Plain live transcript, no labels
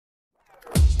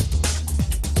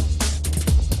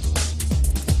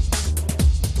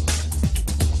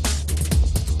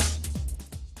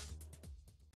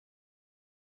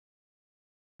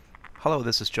Hello,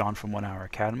 this is John from 1 Hour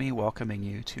Academy, welcoming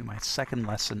you to my second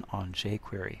lesson on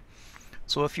JQuery.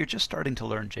 So if you're just starting to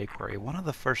learn JQuery, one of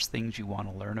the first things you want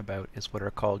to learn about is what are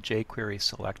called JQuery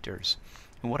selectors.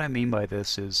 And what I mean by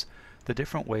this is the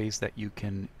different ways that you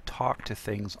can talk to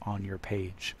things on your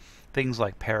page. Things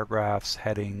like paragraphs,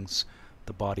 headings,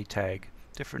 the body tag,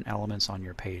 different elements on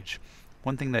your page.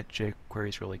 One thing that JQuery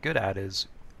is really good at is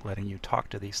letting you talk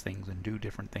to these things and do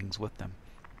different things with them.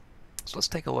 So let's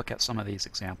take a look at some of these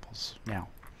examples now.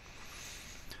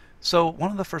 So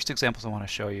one of the first examples I want to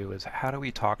show you is how do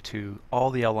we talk to all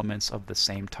the elements of the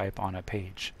same type on a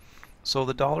page. So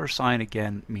the $sign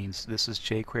again means this is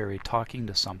JQuery talking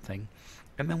to something,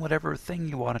 and then whatever thing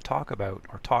you want to talk about,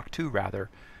 or talk to rather,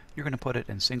 you're going to put it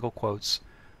in single quotes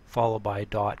followed by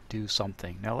 .do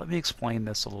something. Now let me explain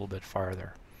this a little bit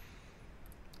farther.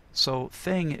 So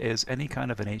thing is any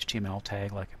kind of an HTML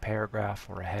tag like a paragraph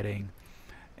or a heading.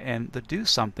 And the do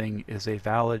something is a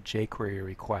valid jQuery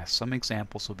request. Some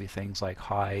examples will be things like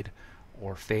hide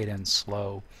or fade in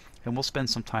slow. And we'll spend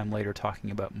some time later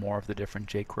talking about more of the different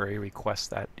jQuery requests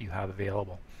that you have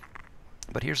available.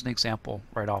 But here's an example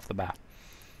right off the bat.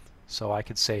 So I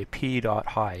could say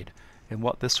p.hide. And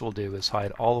what this will do is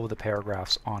hide all of the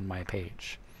paragraphs on my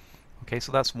page. Okay,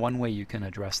 so that's one way you can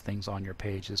address things on your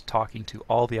page, is talking to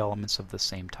all the elements of the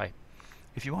same type.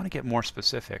 If you want to get more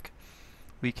specific,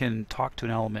 we can talk to an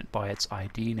element by its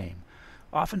ID name.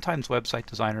 Oftentimes website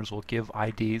designers will give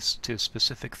IDs to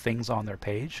specific things on their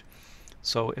page.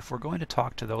 So if we're going to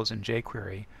talk to those in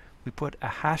jQuery, we put a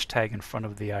hashtag in front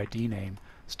of the ID name,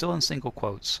 still in single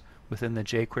quotes, within the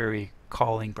jQuery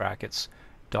calling brackets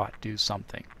 .do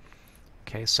something.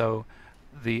 Okay, so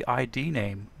the ID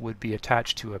name would be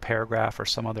attached to a paragraph or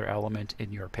some other element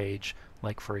in your page,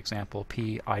 like for example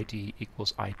PID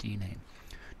equals ID name.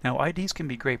 Now IDs can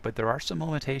be great, but there are some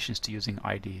limitations to using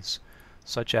IDs,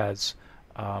 such as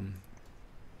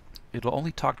it'll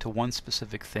only talk to one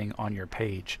specific thing on your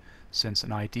page, since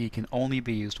an ID can only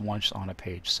be used once on a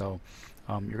page. So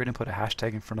you're going to put a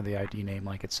hashtag in front of the ID name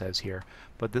like it says here,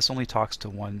 but this only talks to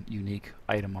one unique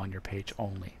item on your page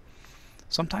only.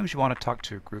 Sometimes you want to talk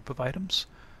to a group of items,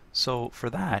 so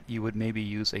for that you would maybe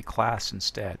use a class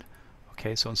instead.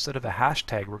 Okay, so instead of a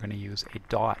hashtag we're going to use a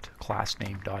dot class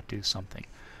name .do something.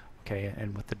 Okay,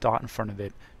 and with the dot in front of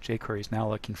it, jQuery is now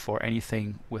looking for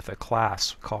anything with a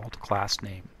class called class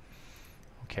name.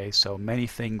 Okay, so many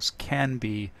things can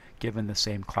be given the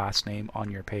same class name on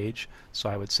your page, so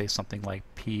I would say something like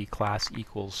p class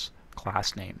equals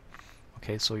class name.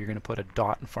 Okay, so you're going to put a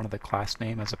dot in front of the class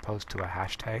name as opposed to a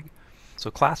hashtag.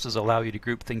 So classes allow you to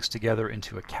group things together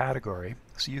into a category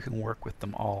so you can work with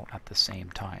them all at the same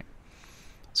time.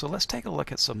 So let's take a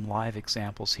look at some live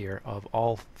examples here of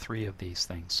all three of these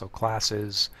things. So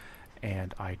classes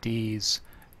and IDs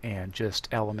and just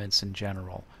elements in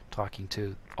general, talking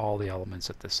to all the elements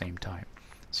at the same time.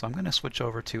 So I'm going to switch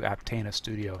over to Aptena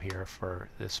Studio here for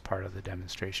this part of the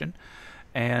demonstration.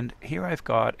 And here I've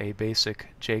got a basic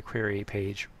jQuery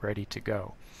page ready to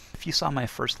go. If you saw my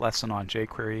first lesson on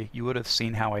jQuery, you would have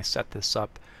seen how I set this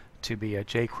up to be a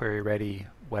jQuery ready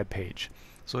web page.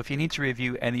 So if you need to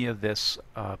review any of this,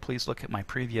 please look at my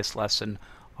previous lesson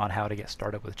on how to get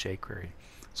started with jQuery.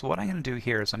 So what I'm going to do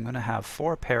here is I'm going to have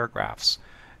 4 paragraphs,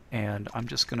 and I'm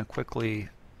just going to quickly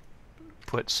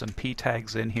put some p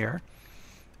tags in here,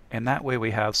 and that way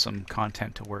we have some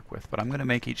content to work with. But I'm going to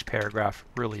make each paragraph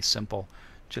really simple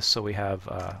just so we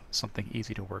have something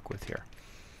easy to work with here.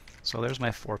 So there's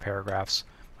my 4 paragraphs.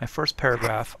 My first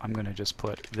paragraph, I'm going to just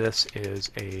put this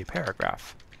is a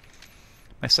paragraph.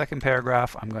 My second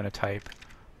paragraph, I'm going to type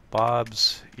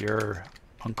Bob's your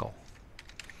uncle.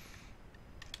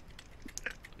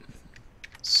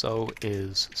 So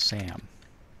is Sam.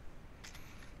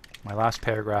 My last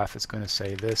paragraph is going to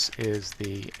say this is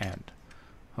the end.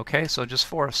 Okay, so just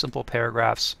 4 simple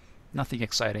paragraphs, nothing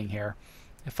exciting here.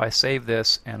 If I save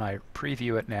this and I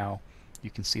preview it now,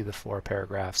 you can see the 4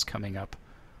 paragraphs coming up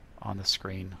on the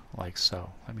screen like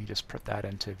so. Let me just put that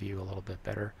into view a little bit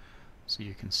better so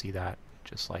you can see that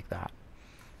just like that.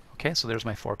 Okay, so there's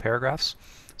my 4 paragraphs.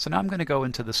 So now I'm going to go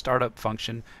into the startup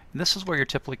function, and this is where you're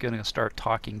typically going to start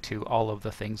talking to all of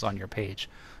the things on your page.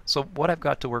 So what I've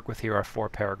got to work with here are 4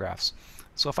 paragraphs.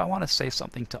 So if I want to say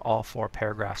something to all 4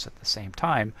 paragraphs at the same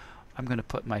time, I'm going to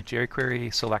put my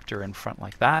jQuery selector in front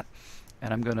like that,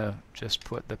 and I'm going to just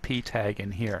put the p tag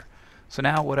in here. So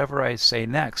now whatever I say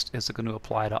next is going to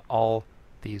apply to all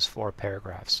these 4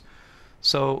 paragraphs.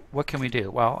 So what can we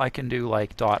do? Well, I can do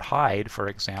like .hide, for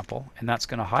example, and that's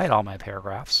going to hide all my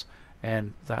paragraphs,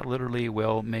 and that literally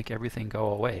will make everything go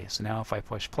away. So now if I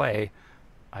push play,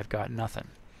 I've got nothing.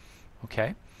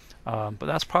 Okay, but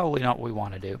that's probably not what we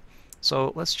want to do.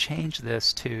 So let's change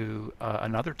this to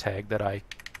another tag that I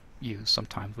use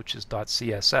sometimes, which is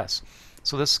 .css.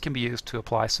 So this can be used to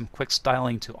apply some quick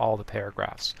styling to all the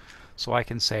paragraphs. So I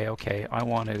can say, okay, I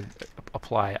want to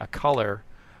apply a color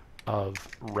of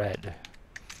red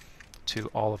to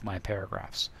all of my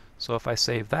paragraphs. So if I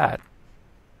save that,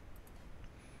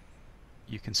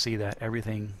 you can see that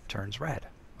everything turns red,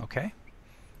 okay?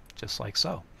 Just like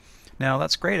so. Now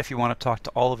that's great if you want to talk to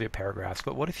all of your paragraphs,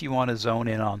 but what if you want to zone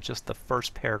in on just the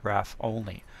first paragraph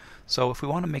only? So if we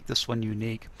want to make this one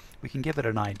unique, we can give it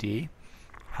an ID.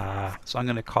 So I'm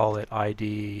going to call it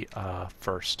ID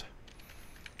first.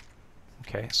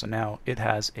 Okay, so now it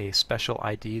has a special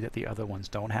ID that the other ones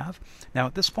don't have. Now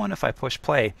at this point, if I push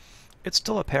play, it's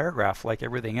still a paragraph like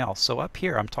everything else. So up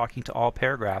here I'm talking to all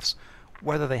paragraphs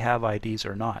whether they have IDs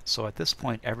or not. So at this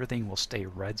point everything will stay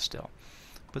red still.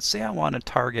 But say I want to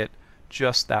target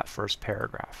just that first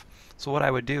paragraph. So what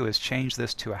I would do is change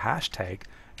this to a hashtag,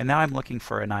 and now I'm looking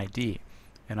for an ID,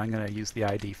 and I'm going to use the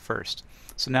ID first.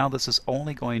 So now this is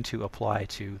only going to apply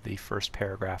to the first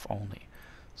paragraph only.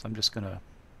 So I'm just going to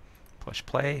push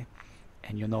play,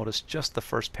 and you'll notice just the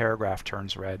first paragraph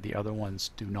turns red, the other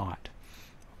ones do not.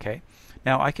 Okay.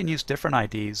 Now I can use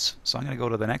different IDs, so I'm going to go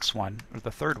to the next one, or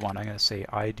the third one. I'm going to say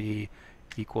ID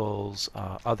equals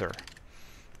other.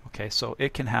 Okay, so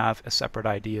it can have a separate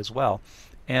ID as well.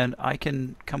 And I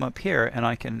can come up here and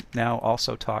I can now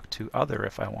also talk to other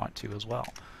if I want to as well.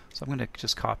 So I'm going to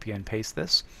just copy and paste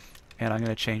this, and I'm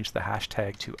going to change the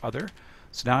hashtag to other.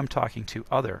 So now I'm talking to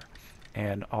other,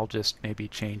 and I'll just maybe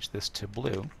change this to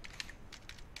blue.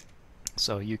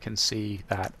 So you can see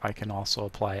that I can also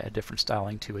apply a different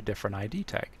styling to a different ID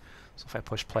tag. So if I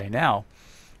push play now,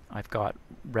 I've got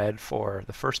red for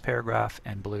the first paragraph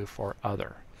and blue for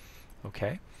other.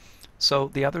 Okay. So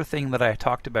the other thing that I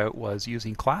talked about was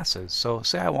using classes. So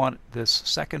say I want this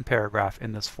second paragraph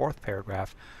and this fourth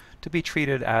paragraph to be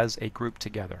treated as a group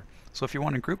together. So if you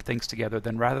want to group things together,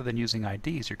 then rather than using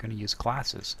IDs, you're going to use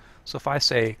classes. So if I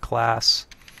say class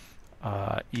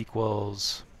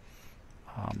equals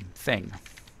thing,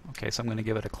 okay, so I'm going to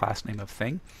give it a class name of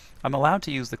thing. I'm allowed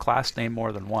to use the class name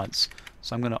more than once,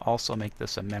 so I'm going to also make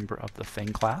this a member of the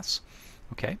thing class.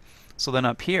 Okay, so then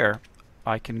up here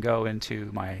I can go into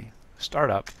my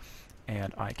startup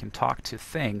and I can talk to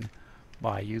thing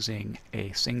by using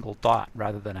a single dot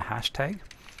rather than a hashtag.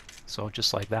 So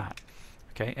just like that.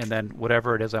 Okay, and then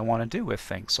whatever it is I want to do with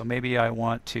things. So maybe I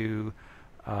want to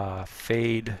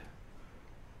fade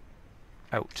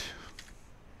out.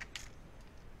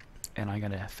 And I'm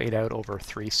going to fade out over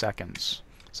 3 seconds.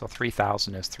 So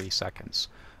 3000 is 3 seconds.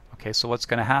 Okay, so what's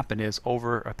going to happen is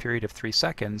over a period of 3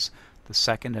 seconds, the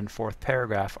second and fourth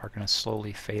paragraph are going to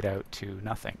slowly fade out to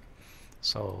nothing.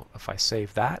 So if I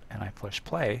save that and I push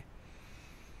play,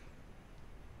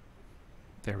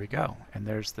 there we go. And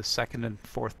there's the second and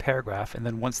fourth paragraph, and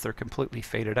then once they're completely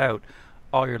faded out,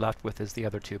 all you're left with is the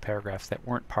other two paragraphs that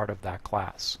weren't part of that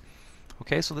class.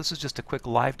 Okay, so this is just a quick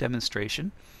live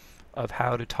demonstration of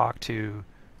how to talk to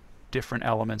different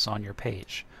elements on your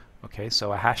page. Okay,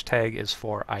 so a hashtag is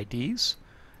for IDs,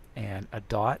 and a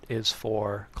dot is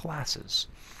for classes.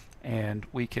 And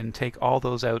we can take all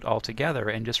those out altogether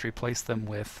and just replace them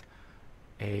with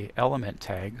a element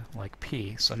tag like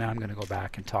P. So now I'm going to go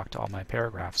back and talk to all my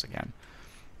paragraphs again.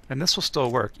 And this will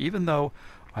still work, even though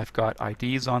I've got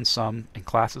IDs on some and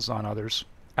classes on others.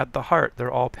 At the heart,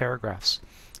 they're all paragraphs.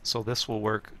 So this will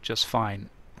work just fine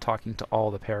talking to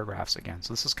all the paragraphs again.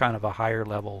 So this is kind of a higher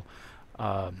level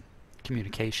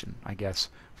communication, I guess,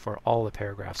 for all the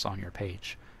paragraphs on your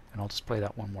page. And I'll just play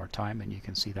that one more time and you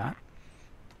can see that.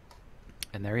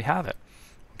 And there you have it.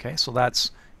 Okay, so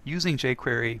that's using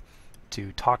jQuery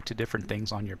to talk to different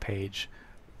things on your page,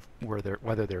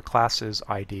 whether they're classes,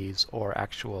 IDs, or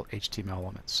actual HTML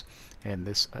elements. And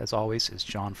this, as always, is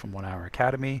John from 1 Hour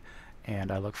Academy,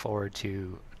 and I look forward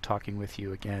to talking with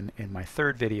you again in my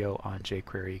third video on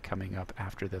jQuery coming up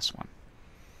after this one.